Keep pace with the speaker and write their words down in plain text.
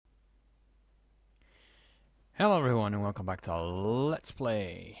Hello everyone and welcome back to Let's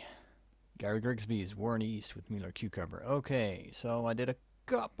Play Gary Grigsby's War in the East with Miller Cucumber. Okay, so I did a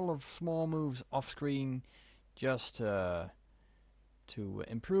couple of small moves off screen just to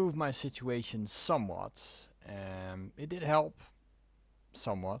improve my situation somewhat. It did help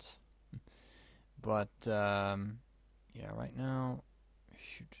somewhat, but yeah, right now I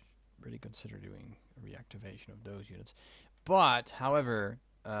should really consider doing a reactivation of those units. But, however,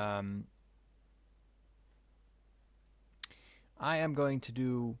 I am going to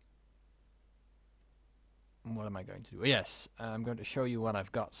do... What am I going to do? Yes, I'm going to show you what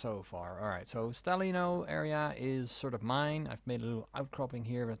I've got so far. Alright, so Stalino area is sort of mine. I've made a little outcropping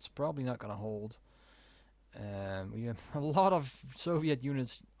here that's probably not going to hold. We have a lot of Soviet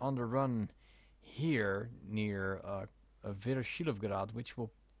units on the run here near Vereshilivgrad, which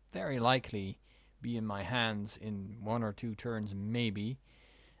will very likely be in my hands in 1 or 2 turns, maybe.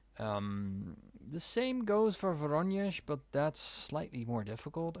 The same goes for Voronezh, but that's slightly more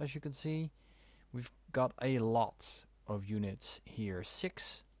difficult, as you can see. We've got a lot of units here.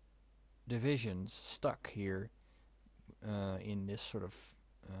 6 divisions stuck here in this sort of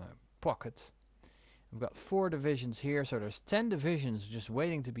pocket. We've got 4 divisions here, so there's 10 divisions just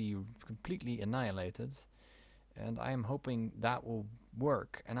waiting to be completely annihilated. And I am hoping that will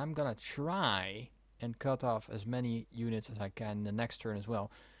work. And I'm gonna try and cut off as many units as I can the next turn as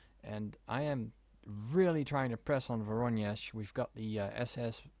well. And I am really trying to press on Voronezh. We've got the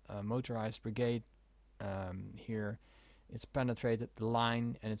SS motorized brigade here. It's penetrated the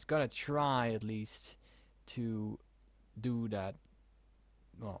line, and it's gonna try at least to do that,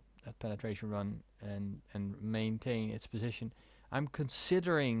 well, that penetration run and maintain its position. I'm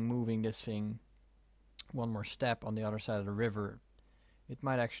considering moving this thing one more step on the other side of the river. It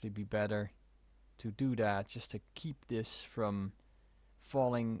might actually be better to do that, just to keep this from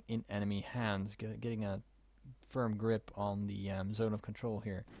falling in enemy hands, getting a firm grip on the zone of control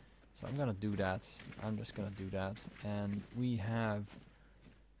here. So I'm gonna do that. I'm just gonna do that. And we have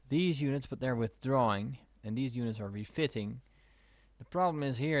these units, but they're withdrawing, and these units are refitting. The problem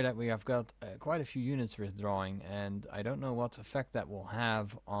is here that we have got quite a few units withdrawing, and I don't know what effect that will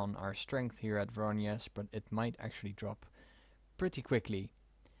have on our strength here at Voronezh, but it might actually drop pretty quickly.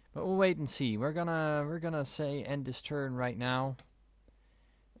 But we'll wait and see. We're gonna say end this turn right now,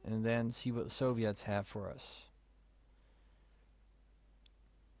 and then see what the Soviets have for us.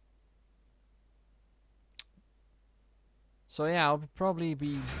 So yeah, I'll probably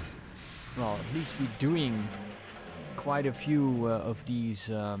be, well, at least be doing quite a few of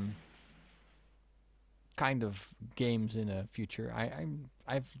these kind of games in the future.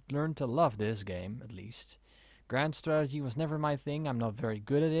 I've learned to love this game, at least. Grand strategy was never my thing. I'm not very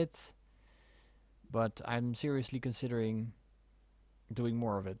good at it, but I'm seriously considering doing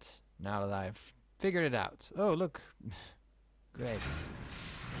more of it now that I've figured it out. Oh, look. Great.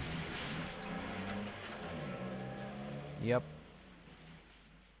 Yep.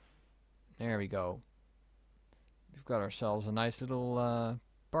 There we go. We've got ourselves a nice little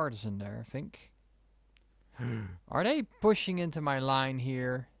partisan there, I think. Are they pushing into my line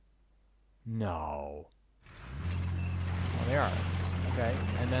here? No. Oh, they are. Okay.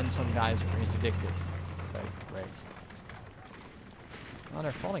 And then some guys were interdicted. Okay, great. Oh,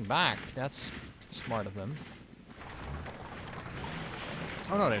 they're falling back. That's smart of them.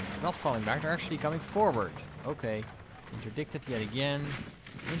 Oh no, they're not falling back. They're actually coming forward. Okay. Interdicted yet again.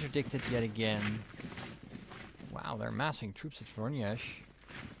 Interdicted yet again. Wow, they're massing troops at Voronezh.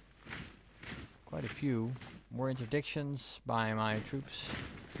 Quite a few. More interdictions by my troops.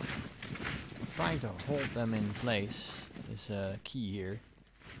 Trying to hold them in place is key here.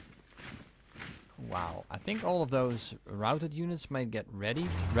 Wow, I think all of those routed units might get rallied.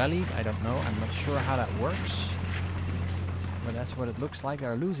 I don't know. I'm not sure how that works. But that's what it looks like.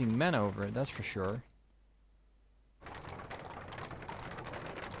 They're losing men over it, that's for sure.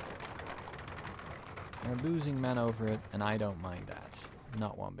 They're losing men over it, and I don't mind that.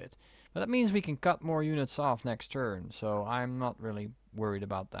 Not one bit. But that means we can cut more units off next turn, so I'm not really worried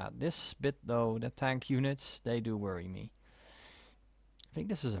about that. This bit, though, the tank units, they do worry me. I think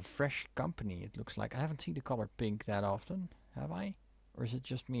this is a fresh company, it looks like. I haven't seen the color pink that often, have I? Or is it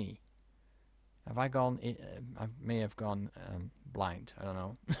just me? Have I gone... I may have gone blind, I don't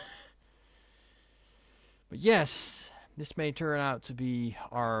know. But yes, this may turn out to be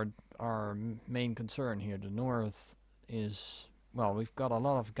our main concern here. The north is... Well, we've got a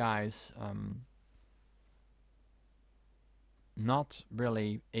lot of guys not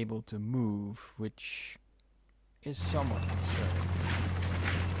really able to move, which is somewhat concerning.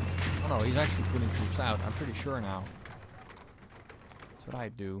 Oh no, he's actually putting troops out, I'm pretty sure now. That's what I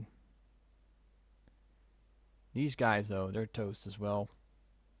do. These guys, though, they're toast as well.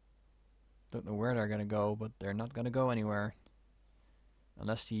 Don't know where they're gonna go, but they're not gonna go anywhere.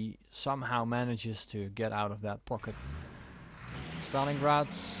 Unless he somehow manages to get out of that pocket.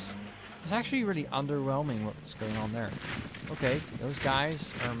 Stalingrad's... It's actually really underwhelming what's going on there. Okay, those guys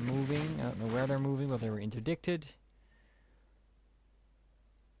are moving. I don't know where they're moving, but they were interdicted.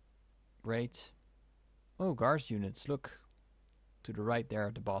 Great. Oh, guards units. Look. To the right there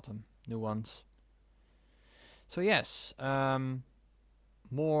at the bottom. New ones. So yes.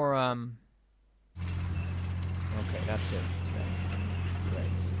 More... Okay, that's it. Great.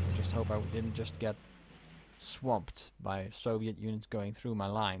 I just hope I didn't just get swamped by Soviet units going through my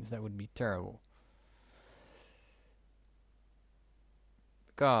lines. That would be terrible.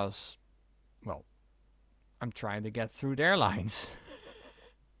 Because, well, I'm trying to get through their lines.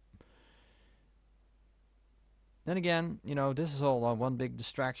 Then again, you know, this is all one big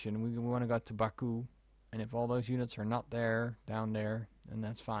distraction. We want to go to Baku, and if all those units are not there, down there, then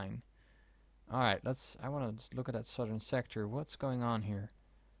that's fine. Alright, I want to look at that southern sector. What's going on here?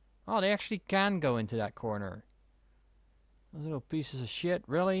 Oh, they actually can go into that corner. Those little pieces of shit,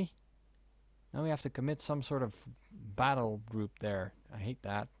 really? Now we have to commit some sort of battle group there. I hate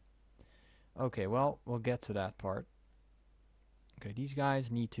that. Okay, well, we'll get to that part. Okay, these guys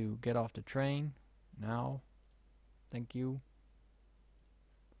need to get off the train now. Thank you.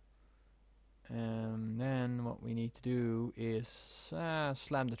 And then what we need to do is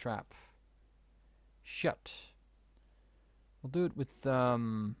slam the trap. Shut. We'll do it with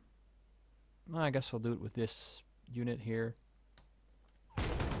well, I guess we'll do it with this unit here.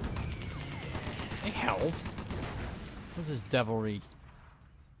 They held. What's this devilry?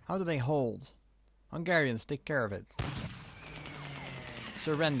 How do they hold? Hungarians, take care of it.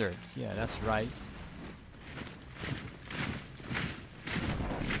 Surrender. Yeah, that's right.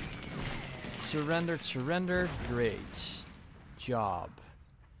 Surrendered. Great job.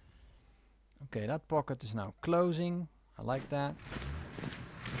 Okay, that pocket is now closing. I like that.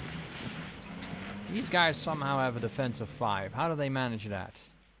 These guys somehow have a defense of 5. How do they manage that?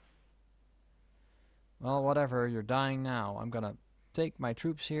 Well, whatever. You're dying now. I'm gonna take my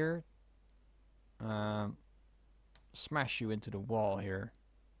troops here. Smash you into the wall here.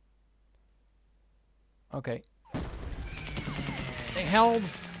 Okay. They held.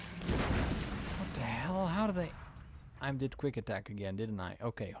 What the hell? How do they... I did quick attack again, didn't I?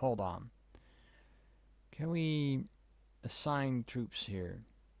 Okay, hold on. Can we assign troops here?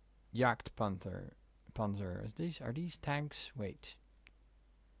 Jagdpanzer. Are these tanks? Wait.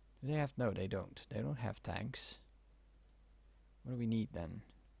 Do they have... No, they don't. They don't have tanks. What do we need then?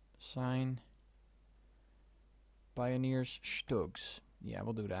 Assign Pioneers Stugs. Yeah,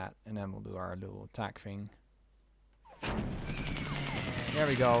 we'll do that. And then we'll do our little attack thing. There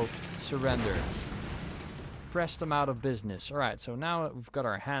we go. Surrender. Press them out of business. Alright, so now that we've got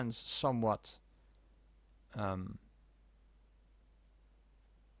our hands somewhat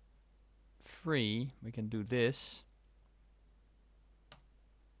free, we can do this.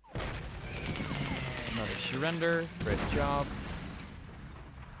 Another surrender. Great job.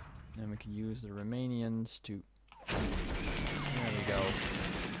 Then we can use the Romanians to... There we go.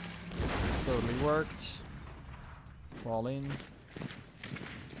 Totally worked. Fall in.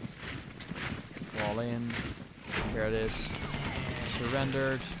 Fall in. Take care of this.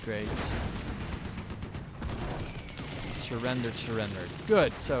 Surrendered. Great. Surrendered.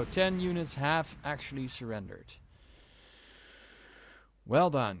 Good. So 10 units have actually surrendered. Well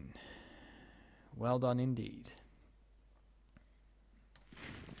done. Well done indeed.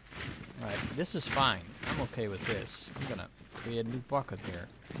 Right, this is fine. I'm okay with this. I'm gonna create a new pocket here.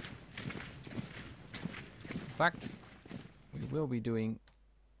 In fact, we will be doing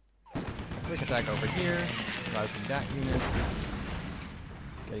a quick attack over here, routing that unit,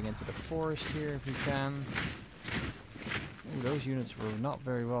 getting into the forest here if we can. Ooh, those units were not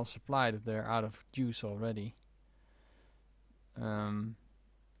very well supplied if they're out of juice already.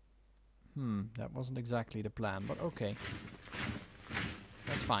 That wasn't exactly the plan, but okay.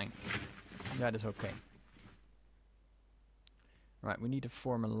 That's fine. That is okay. Right, we need to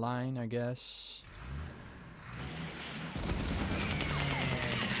form a line, I guess.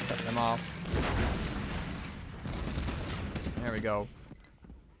 Cut them off. There we go.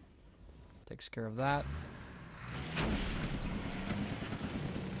 Takes care of that.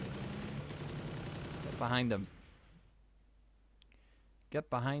 Get behind them. Get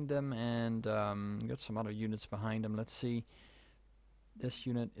behind them and get some other units behind them. Let's see. This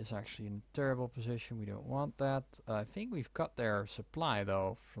unit is actually in a terrible position. We don't want that. I think we've cut their supply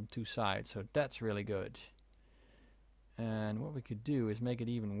though from 2 sides, so that's really good. And what we could do is make it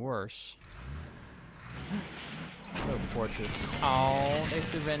even worse. Little fortress. Oh, they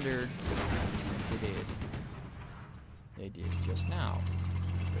surrendered. Yes, they did. They did just now.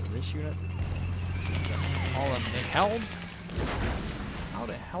 Get rid of this unit. All of them. They held? How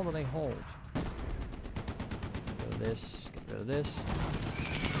the hell do they hold? Get rid of this. Get rid of this.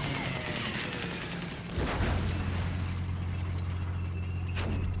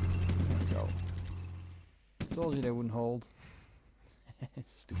 There we go. Told you they wouldn't hold.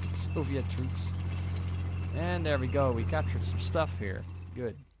 Stupid Soviet troops. And there we go. We captured some stuff here.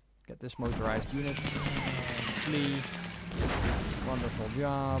 Good. Get this motorized units. Flee. Wonderful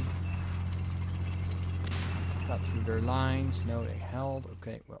job. Cut through their lines. No, they held.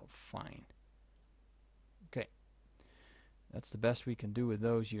 Okay, well, fine. Okay. That's the best we can do with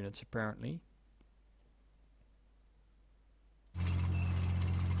those units, apparently. Alright.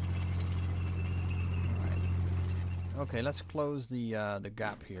 Okay, let's close the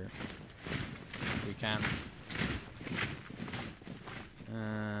gap here. If we can.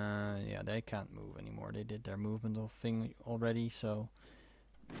 Yeah, they can't move anymore. They did their movement thing already, so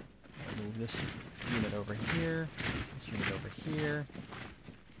I'll move this unit over here, this unit over here.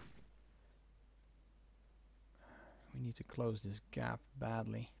 We need to close this gap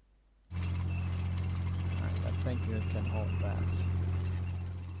badly. Alright, that tank unit can hold that.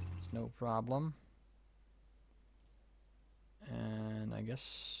 It's no problem. And I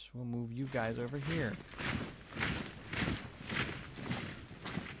guess we'll move you guys over here.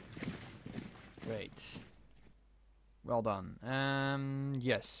 Great. Well done.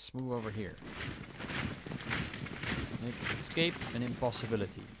 Yes, move over here. Make escape an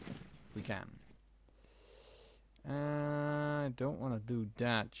impossibility. If we can. I don't want to do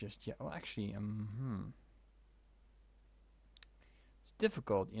that just yet. Well, actually, it's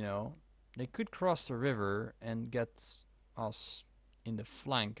difficult, you know. They could cross the river and get us in the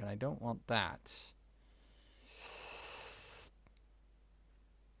flank, and I don't want that.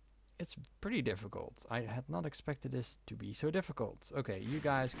 It's pretty difficult. I had not expected this to be so difficult. Okay, you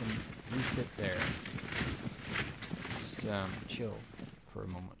guys can refit there. Just chill for a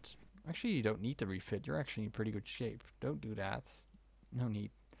moment. Actually, you don't need to refit. You're actually in pretty good shape. Don't do that. No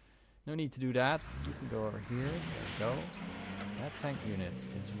need. No need to do that. You can go over here. There we go. That tank unit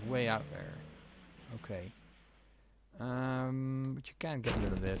is way out there. Okay. But you can get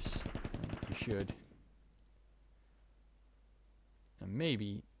rid of this. You should. And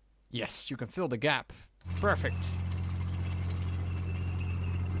maybe... Yes, you can fill the gap. Perfect.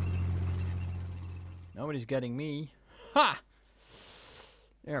 Nobody's getting me. Ha!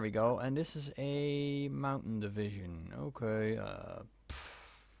 There we go. And this is a mountain division. Okay.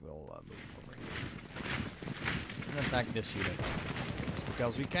 We'll move over here. And attack this unit. Just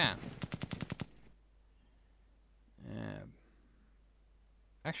because we can.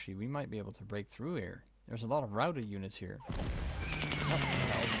 Actually, we might be able to break through here. There's a lot of routed units here. Oh,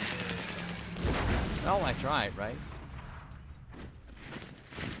 hell. Well, I tried, right?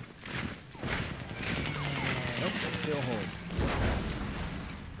 Nope, they still hold.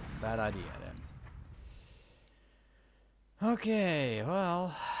 Bad idea, then. Okay,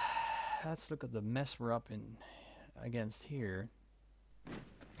 well, let's look at the mess we're up in against here.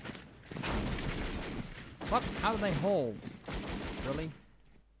 What? How do they hold? Really?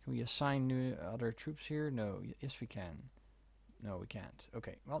 Can we assign new other troops here? No. Yes, we can. No, we can't.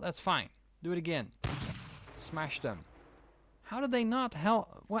 Okay, well, that's fine. Do it again. Smash them. How did they not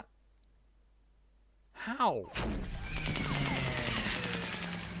help? What? How?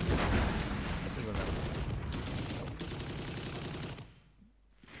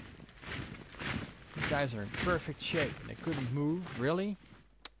 These guys are in perfect shape and they couldn't move. Really?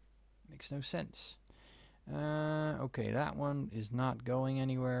 Makes no sense. Okay, that one is not going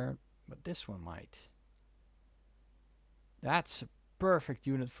anywhere, but this one might. That's a perfect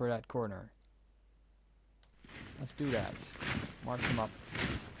unit for that corner. Let's do that. Mark them up.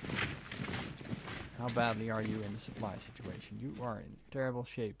 How badly are you in the supply situation? You are in terrible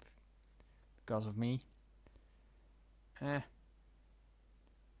shape. Because of me.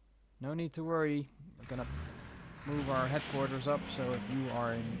 No need to worry. We're gonna move our headquarters up so that you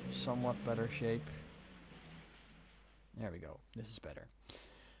are in somewhat better shape. There we go. This is better.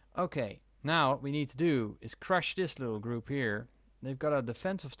 Okay. Now what we need to do is crush this little group here. They've got a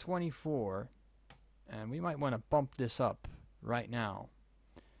defense of 24. And we might want to bump this up right now.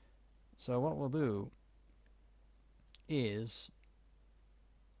 So what we'll do is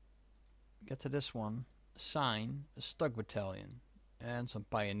get to this one, assign a Stug Battalion and some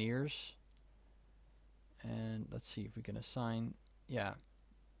Pioneers. And let's see if we can assign, yeah,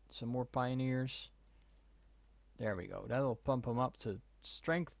 some more Pioneers. There we go. That'll pump them up to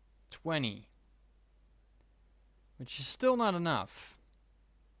strength 20. which is still not enough.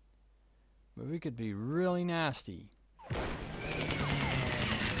 But we could be really nasty.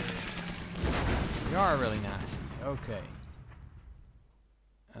 We are really nasty. Okay.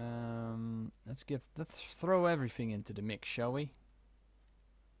 Let's throw everything into the mix, shall we?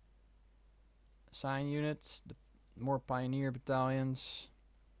 Assign units, more pioneer battalions.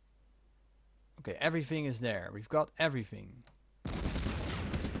 Okay, everything is there. We've got everything.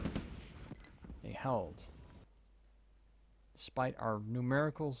 They held. Despite our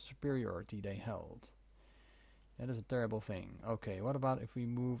numerical superiority, they held. That is a terrible thing. Okay, what about if we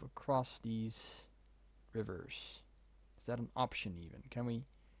move across these rivers? Is that an option even? Can we...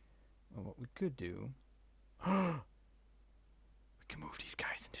 Well, what we could do... we can move these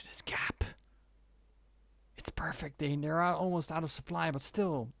guys into this gap. It's perfect. They're almost out of supply, but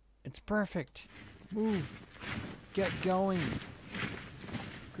still, it's perfect. Move. Get going.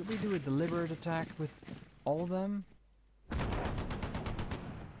 Could we do a deliberate attack with all of them?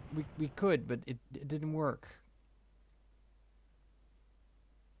 We could, but it didn't work.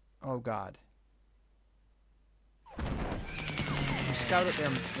 Oh God. We scouted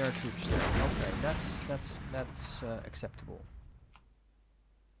their troops there. Okay, that's acceptable.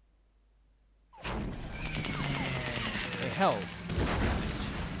 They held.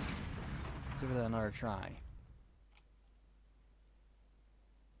 Give it another try.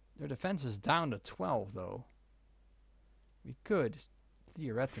 Their defense is down to 12 though. We could,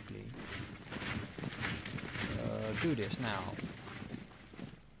 theoretically, do this now.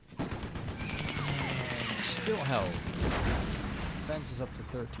 Still held. Defense is up to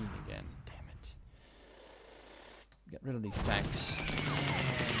 13 again. Damn it. Get rid of these tanks.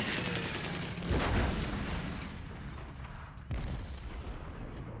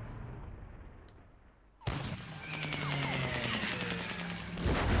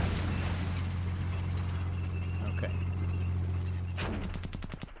 Okay.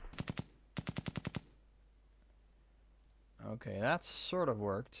 Okay, that's sort of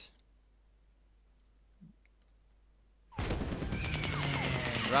worked.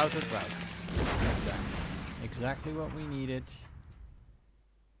 Routed. Exactly what we needed.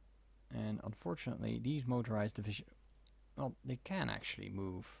 And unfortunately, these motorized division... Well, they can actually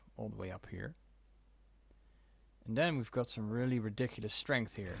move all the way up here. And then we've got some really ridiculous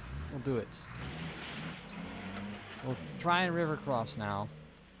strength here. We'll do it. We'll try and river cross now.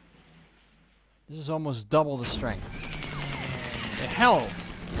 This is almost double the strength. It held!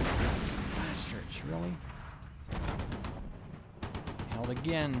 Bastards, really? Held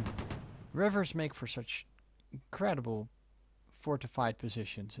again. Rivers make for such incredible fortified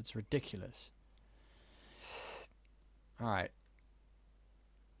positions. It's ridiculous. Alright.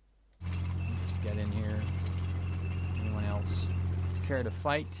 Just get in here. Anyone else care to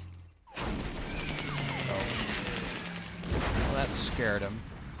fight? Oh. Well, that scared him.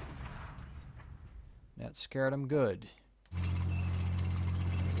 That scared him good. There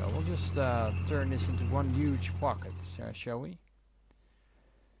we go. We'll just turn this into one huge pocket, shall we?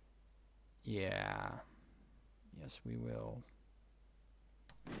 Yeah. Yes, we will.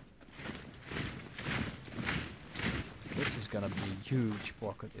 This is gonna be a huge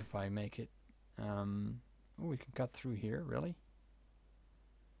pocket if I make it. Oh, we can cut through here, really?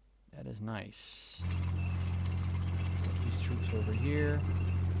 That is nice. Get these troops over here.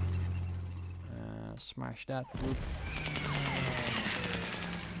 Smash that group.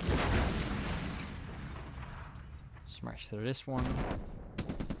 Smash through this one.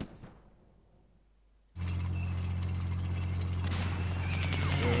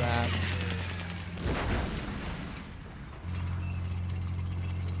 Do that.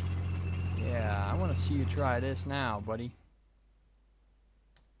 Yeah, I want to see you try this now, buddy.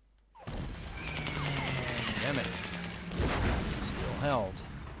 Damn it. Still held.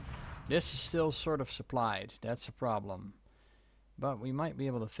 This is still sort of supplied. That's a problem. But we might be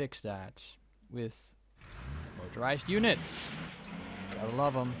able to fix that with motorized units. Gotta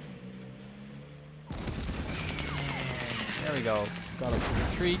love them. There we go. Got them to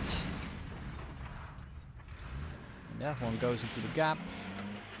retreat. And that one goes into the gap.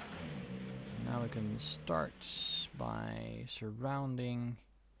 Now we can start by surrounding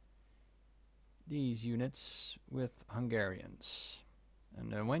these units with Hungarians. And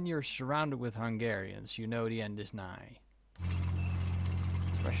then when you're surrounded with Hungarians, you know the end is nigh.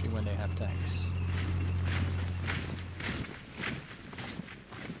 Especially when they have tanks.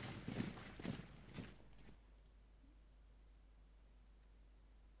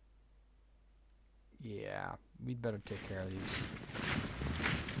 Yeah, we'd better take care of these.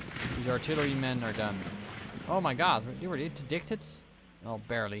 These artillery men are done. Oh my god, you were interdicted? Oh,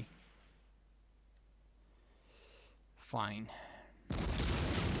 barely. fine.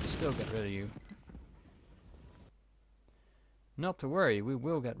 Still get rid of you. Not to worry, we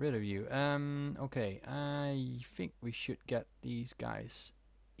will get rid of you. Okay, I think we should get these guys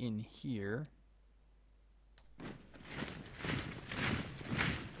in here.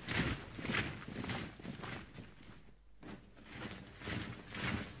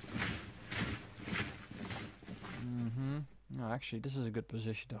 No, actually, this is a good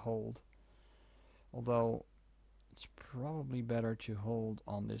position to hold. Although, it's probably better to hold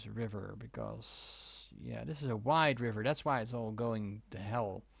on this river because, yeah, this is a wide river. That's why it's all going to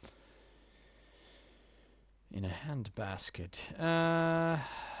hell in a handbasket.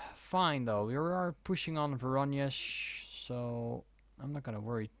 Fine, though. We are pushing on Voronezh, so I'm not going to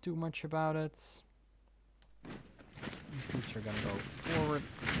worry too much about it. These troops are going to go forward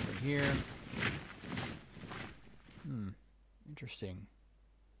over here. Interesting.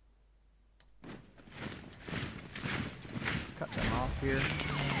 Cut them off here.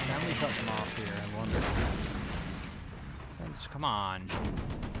 Can we cut them off here? I wonder. Friends, come on.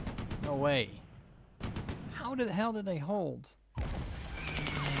 No way. How the hell did they hold?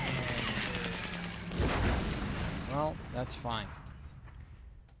 Well, that's fine.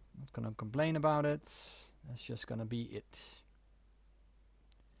 Not gonna complain about it. That's just gonna be it.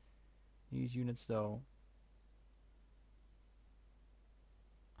 These units, though.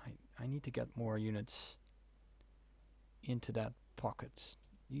 I need to get more units into that pocket.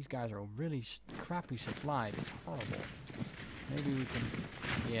 These guys are really crappy supplied. It's horrible. Maybe we can...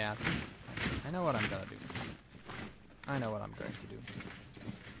 Yeah, I know what I'm gonna do. I know what I'm going to do.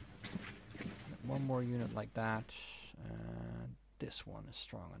 One more unit like that. This one is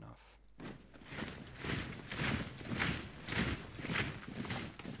strong enough.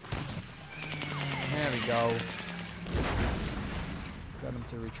 There we go. Got him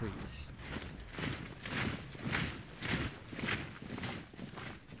to retreat.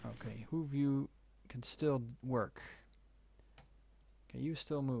 Okay, who of you can still work? Can you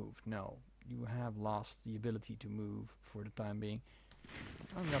still move? No. You have lost the ability to move for the time being.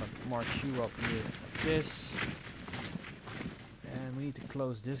 I'm gonna march you up here like this. And we need to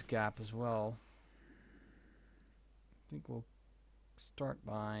close this gap as well. I think we'll start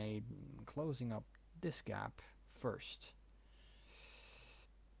by closing up this gap first.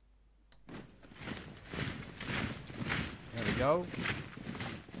 There we go.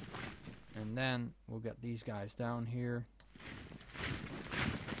 And then we'll get these guys down here.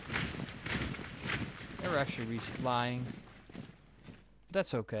 They were actually resupplying.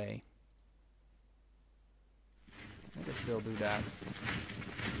 That's okay. I can still do that.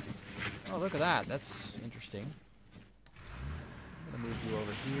 Oh, look at that. That's interesting. I'm gonna move you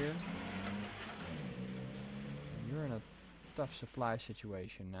over here. You're in a tough supply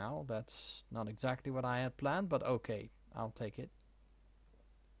situation now. That's not exactly what I had planned, but okay. I'll take it.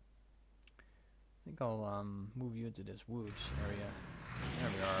 I think I'll move you into this woods area. There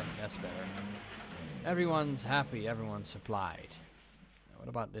we are. That's better. Everyone's happy. Everyone's supplied. What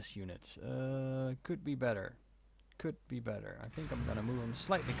about this unit? Could be better. Could be better. I think I'm gonna move them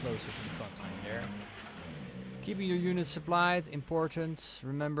slightly closer to the front line there. Keeping your units supplied, important.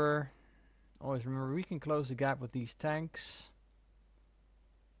 Remember, always remember, we can close the gap with these tanks.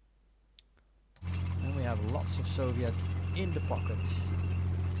 And we have lots of Soviet in the pocket,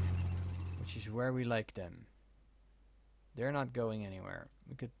 which is where we like them. They're not going anywhere.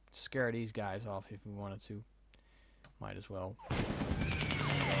 We could scare these guys off if we wanted to. Might as well.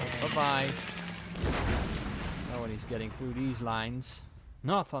 Bye-bye. Nobody's getting through these lines.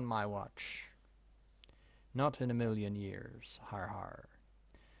 Not on my watch. Not in a million years. Har har.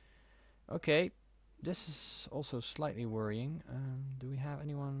 Okay. This is also slightly worrying. Do we have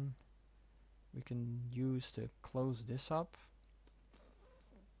anyone we can use to close this up?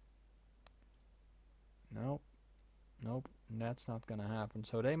 Nope. Nope. That's not gonna happen.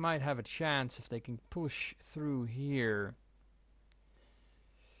 So they might have a chance if they can push through here.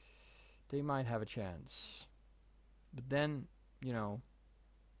 They might have a chance. But then, you know,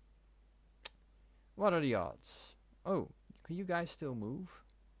 what are the odds? Oh, can you guys still move?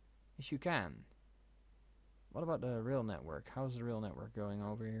 Yes, you can. What about the rail network? How's the rail network going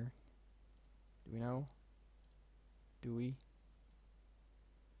over here? Do we know? Do we?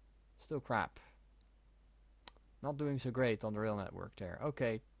 Still crap. Not doing so great on the rail network there.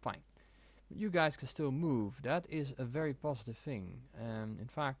 Okay, fine. But you guys can still move. That is a very positive thing. In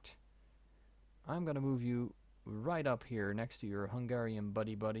fact, I'm gonna move you right up here next to your Hungarian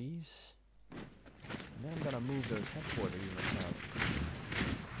buddies. And then I'm gonna move those headquarter units out.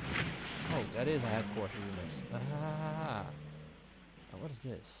 Oh, that is a headquarter unit. Ah. Oh, what is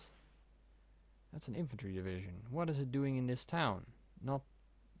this? That's an infantry division. What is it doing in this town? Not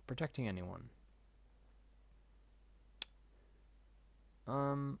protecting anyone.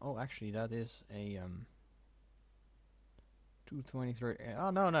 Oh, actually, that is a 223. Oh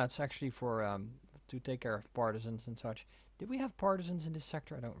no, that's actually for to take care of partisans and such. Did we have partisans in this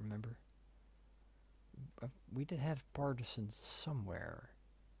sector? I don't remember. We did have partisans somewhere,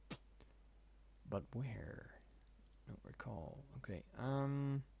 but where? Don't recall. Okay.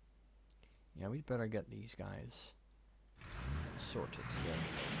 Yeah, we better get these guys sorted. Yeah.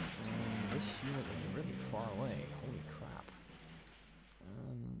 This unit is really far away. Holy crap.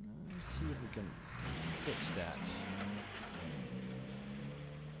 Let's see if we can fix that.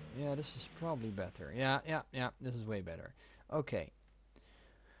 Yeah, this is probably better. Yeah, this is way better. Okay.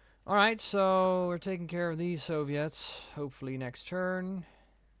 Alright, so we're taking care of these Soviets. Hopefully next turn.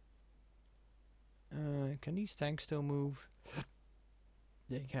 Can these tanks still move?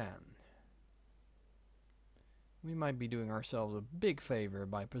 They can. We might be doing ourselves a big favor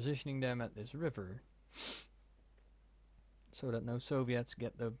by positioning them at this river, so that no Soviets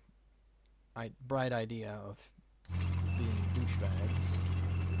get the bright idea of being douchebags.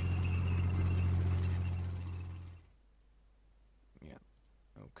 Yeah.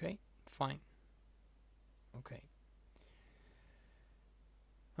 Okay. Fine. Okay.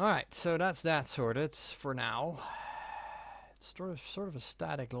 Alright, so that's that sorted for now. It's sort of a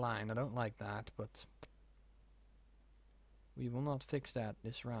static line. I don't like that, but we will not fix that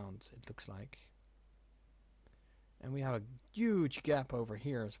this round, it looks like. And we have a huge gap over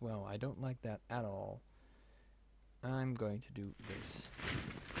here as well. I don't like that at all. I'm going to do this.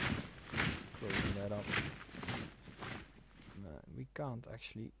 Closing that up. We can't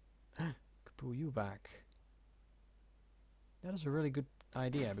actually pull you back. That is a really good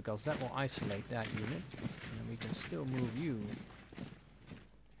idea, because that will isolate that unit. And we can still move you.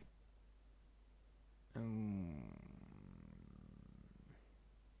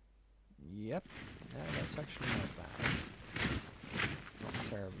 Yep. Yeah, that's actually not bad. Not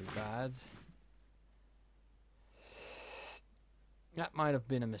terribly bad. That might have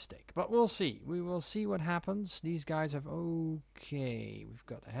been a mistake, but we'll see. We will see what happens. These guys have... Okay, we've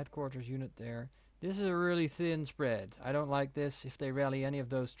got a headquarters unit there. This is a really thin spread. I don't like this. If they rally any of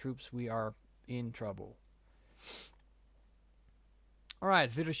those troops, we are in trouble.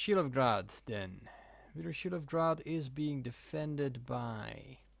 Alright, Vyroshilovgrad then. Vyroshilovgrad is being defended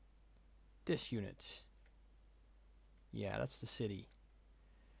by this unit. Yeah, that's the city.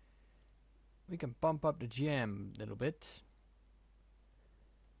 We can bump up the GM a little bit.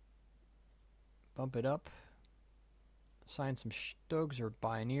 Bump it up. Assign some Stugs or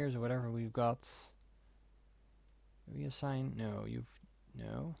Pioneers or whatever we've got. Do we assign? No,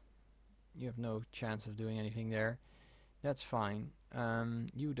 no. You have no chance of doing anything there. That's fine.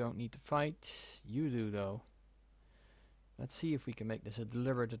 You don't need to fight. You do though. Let's see if we can make this a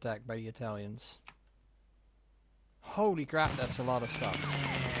deliberate attack by the Italians. Holy crap, that's a lot of stuff.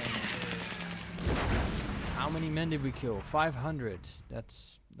 How many men did we kill? 500.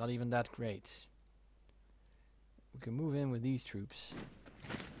 That's not even that great. We can move in with these troops.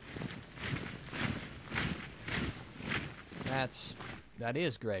 That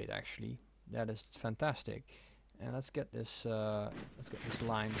is great, actually. That is fantastic. And let's get this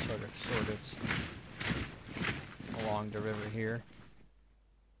line sort of sorted along the river here.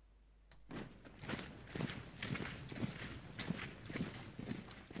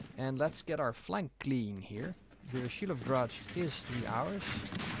 And let's get our flank clean here. Vyroshilovgrad is 3 hours.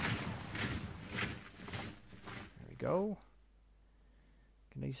 There we go.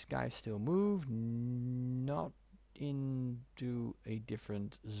 Can these guys still move? Not into a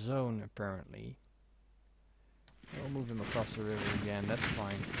different zone, apparently. We'll move them across the river again, that's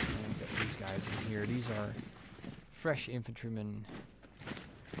fine. And get these guys in here. These are fresh infantrymen.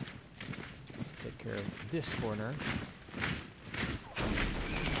 Take care of this corner.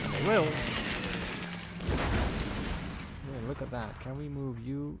 And they will. Yeah, look at that. Can we move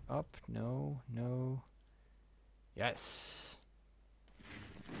you up? No, no. Yes.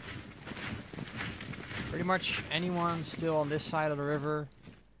 Pretty much anyone still on this side of the river,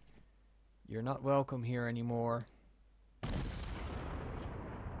 you're not welcome here anymore.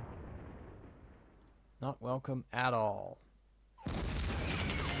 Not welcome at all.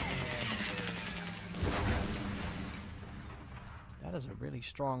 That is a really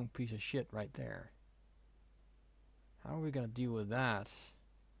strong piece of shit right there. How are we going to deal with that?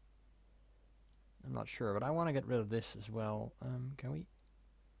 I'm not sure, but I want to get rid of this as well. Can we?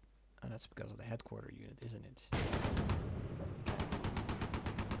 Oh, that's because of the headquarter unit, isn't it?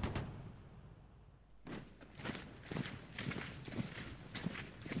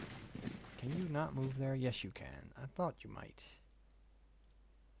 Can you not move there? Yes, you can. I thought you might.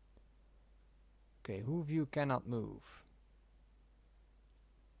 Okay, who of you cannot move?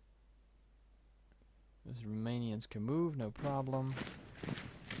 Those Romanians can move, no problem.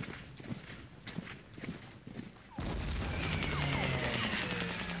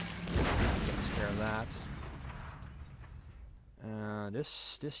 Takes care of that.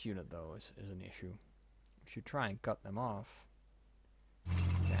 This unit though is an issue. We should try and cut them off.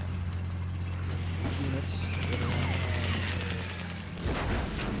 Damn. Units.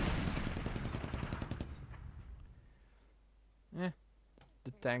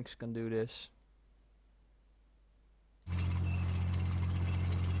 The tanks can do this.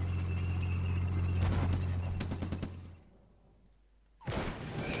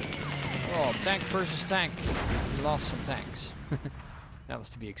 Oh, tank versus tank. We lost some tanks. That was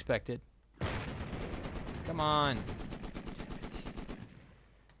to be expected. Come on.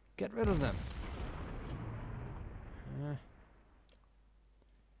 Get rid of them.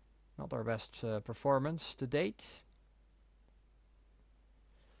 Not our best performance to date.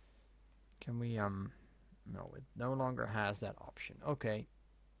 Can we, no, it no longer has that option. Okay.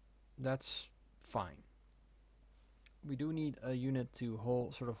 That's fine. We do need a unit to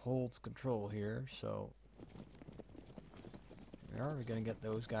hold control here, so we're gonna get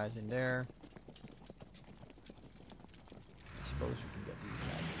those guys in there. I suppose we can get these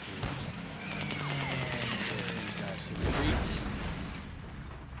guys to and these guys to retreat.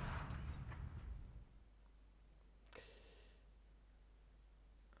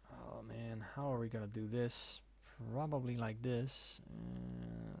 Oh man, how are we gonna do this? Probably like this.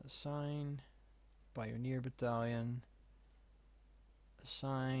 Assign Pioneer Battalion.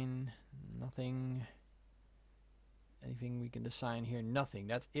 Assign nothing. Anything we can assign here? Nothing.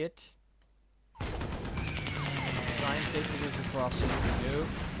 That's it. Try and take the river crossing. Nope,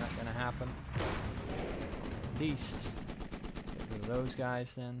 not gonna happen. At least get rid of those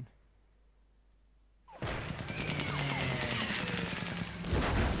guys then.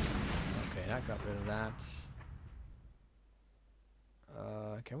 Okay, that got rid of that.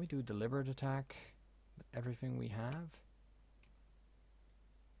 Can we do deliberate attack with everything we have?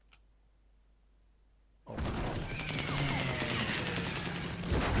 Oh.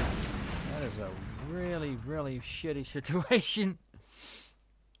 That is a really, really shitty situation.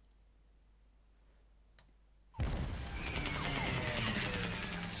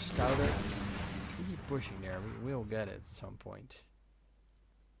 Scout it. Keep pushing there. We will get it at some point.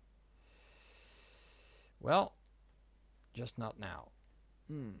 Well, just not now.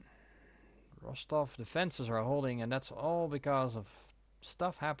 Rostov defenses are holding, and that's all because of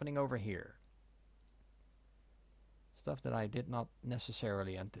stuff happening over here. Stuff that I did not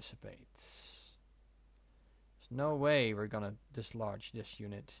necessarily anticipate. There's no way we're gonna dislodge this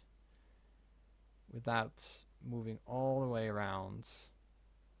unit without moving all the way around.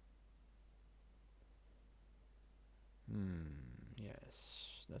 Yes.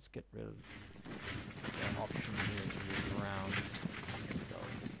 Let's get rid of the option here to move around. Let's go.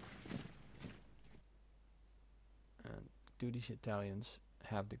 And do these Italians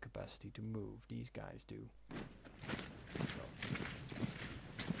have the capacity to move? These guys do.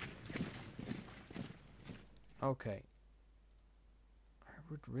 Okay. I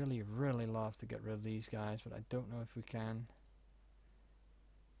would really, really love to get rid of these guys, but I don't know if we can.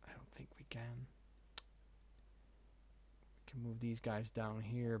 I don't think we can. We can move these guys down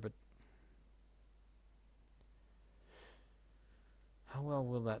here, but how well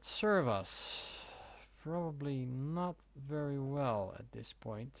will that serve us? Probably not very well at this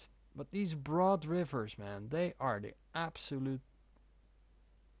point. But these broad rivers, man, they are the absolute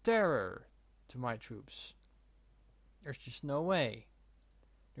terror to my troops. There's just no way.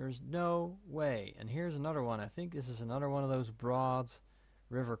 There's no way. And here's another one. I think this is another one of those broad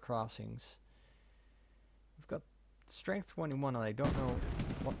river crossings. We've got strength 21 and I don't know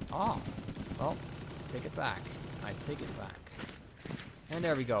what... Ah! Well, take it back. I take it back. And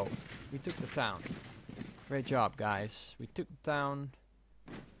there we go. We took the town. Great job, guys. We took the town.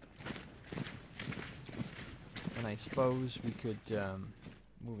 And I suppose we could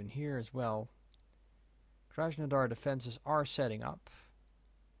move in here as well. Krasnodar defenses are setting up.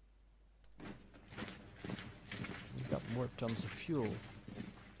 We've got more tons of fuel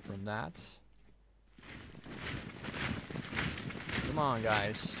from that. Come on,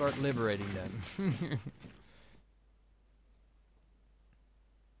 guys. Start liberating them.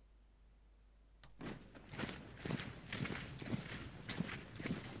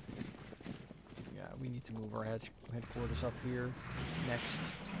 Yeah, we need to move our headquarters up here next.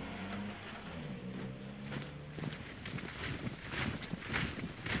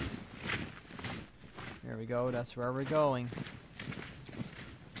 go. That's where we're going.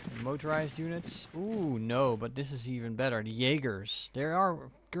 Motorized units? Ooh, no, but this is even better. The Jaegers. They are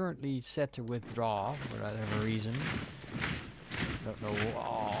currently set to withdraw for whatever reason. Don't know.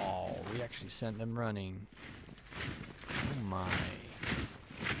 Oh, we actually sent them running. Oh my.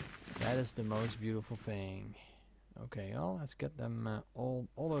 That is the most beautiful thing. Okay, well, let's get them all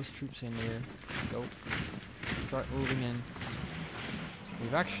those troops in here. Go. Start moving in.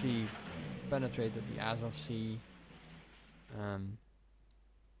 We've actually penetrated the Azov Sea.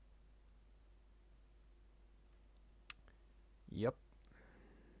 Yep.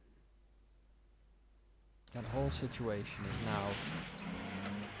 That whole situation is now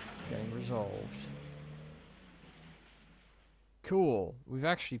getting resolved. Cool. We've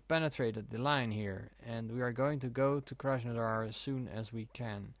actually penetrated the line here, and we are going to go to Krasnodar as soon as we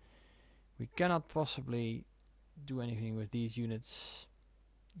can. We cannot possibly do anything with these units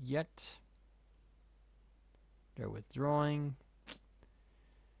yet. They're withdrawing.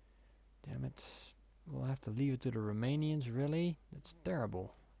 Damn it. We'll have to leave it to the Romanians, really? That's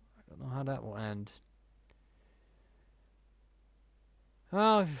terrible. I don't know how that will end.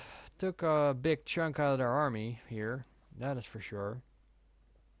 Well, took a big chunk out of their army here. That is for sure.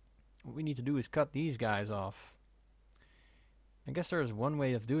 What we need to do is cut these guys off. I guess there is one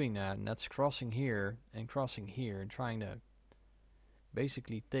way of doing that, and that's crossing here and trying to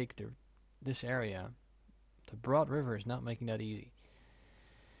basically take this area. The Broad River is not making that easy.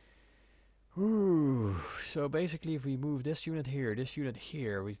 Ooh, so basically if we move this unit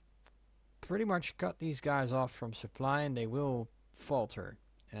here, we pretty much cut these guys off from supply, and they will falter,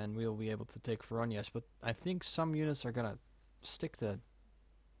 and we'll be able to take Voronezh. But I think some units are gonna stick to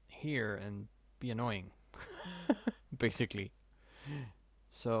here and be annoying, basically.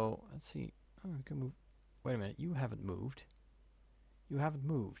 So let's see. Oh, we can move. Wait a minute. You haven't moved. You haven't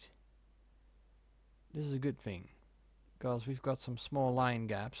moved. This is a good thing, because we've got some small line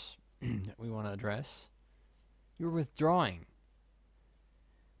gaps that we want to address. You're withdrawing.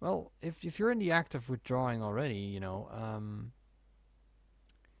 Well, if you're in the act of withdrawing already, you know,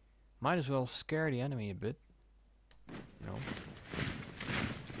 might as well scare the enemy a bit. You know.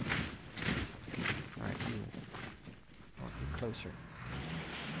 Alright, you. Get closer.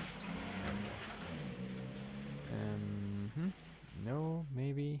 No,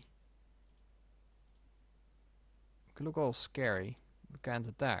 maybe. We could look all scary. We can't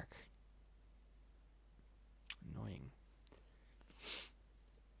attack. Annoying.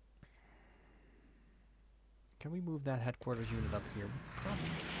 Can we move that headquarters unit up here? Probably.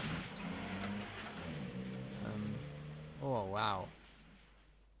 Oh wow.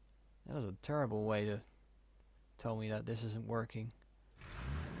 That is a terrible way to tell me that this isn't working.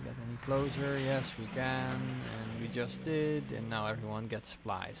 Get any closer? Yes, we can, and we just did, and now everyone gets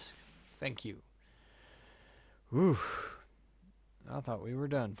supplies. Thank you. Whew. I thought we were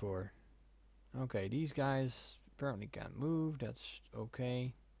done for. Okay, these guys apparently can't move. That's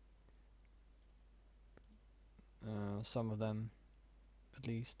okay. Some of them, at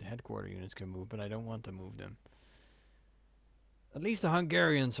least the headquarter units can move, but I don't want to move them. At least the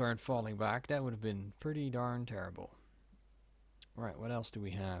Hungarians aren't falling back. That would have been pretty darn terrible. Right, what else do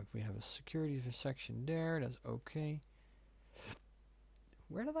we have? We have a security section there. That's okay.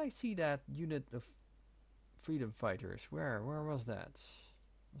 Where did I see that unit of freedom fighters? Where was that?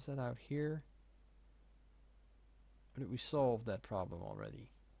 Was that out here? Or did we solve that problem already?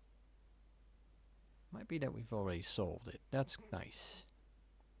 Might be that we've already solved it. That's nice.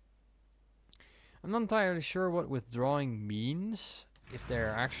 I'm not entirely sure what withdrawing means. If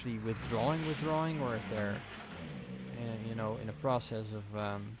they're actually withdrawing, or if they're, you know, in a process of,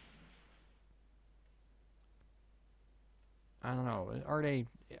 I don't know.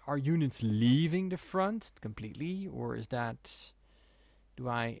 Are units leaving the front completely, or is that? Do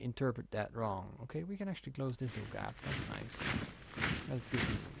I interpret that wrong? Okay, we can actually close this little gap. That's nice. That's good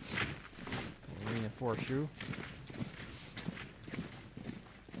news. We'll reinforce you.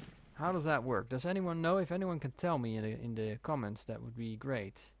 How does that work? Does anyone know? If anyone can tell me in the comments, that would be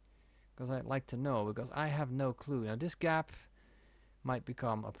great. Because I'd like to know, because I have no clue. Now this gap might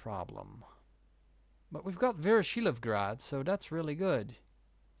become a problem. But we've got Vereshilevgrad, so that's really good.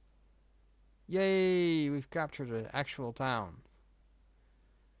 Yay! We've captured an actual town.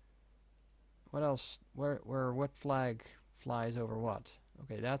 What else? What flag flies over what?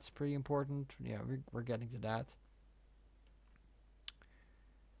 Okay, that's pretty important. Yeah, we're getting to that.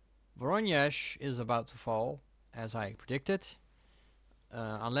 Voronezh is about to fall, as I predicted.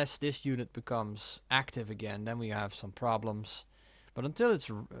 Unless this unit becomes active again, then we have some problems. But until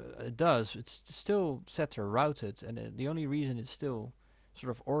it does, it's still set to routed, and the only reason it's still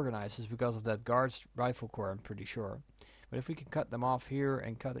sort of organized is because of that guards rifle corps, I'm pretty sure. But if we can cut them off here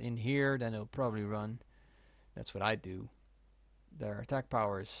and cut in here, then it'll probably run. That's what I do. Their attack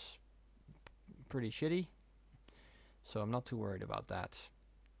power is pretty shitty, so I'm not too worried about that.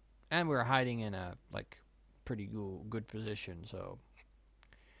 And we're hiding in a pretty good position, so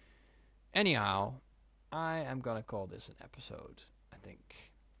anyhow, I am gonna call this an episode, I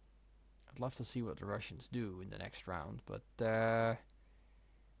think. I'd love to see what the Russians do in the next round, but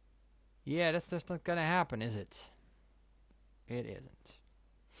yeah, that's just not gonna happen, is it? It isn't.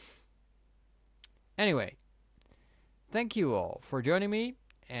 Anyway, thank you all for joining me,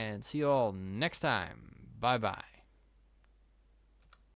 and see you all next time. Bye bye.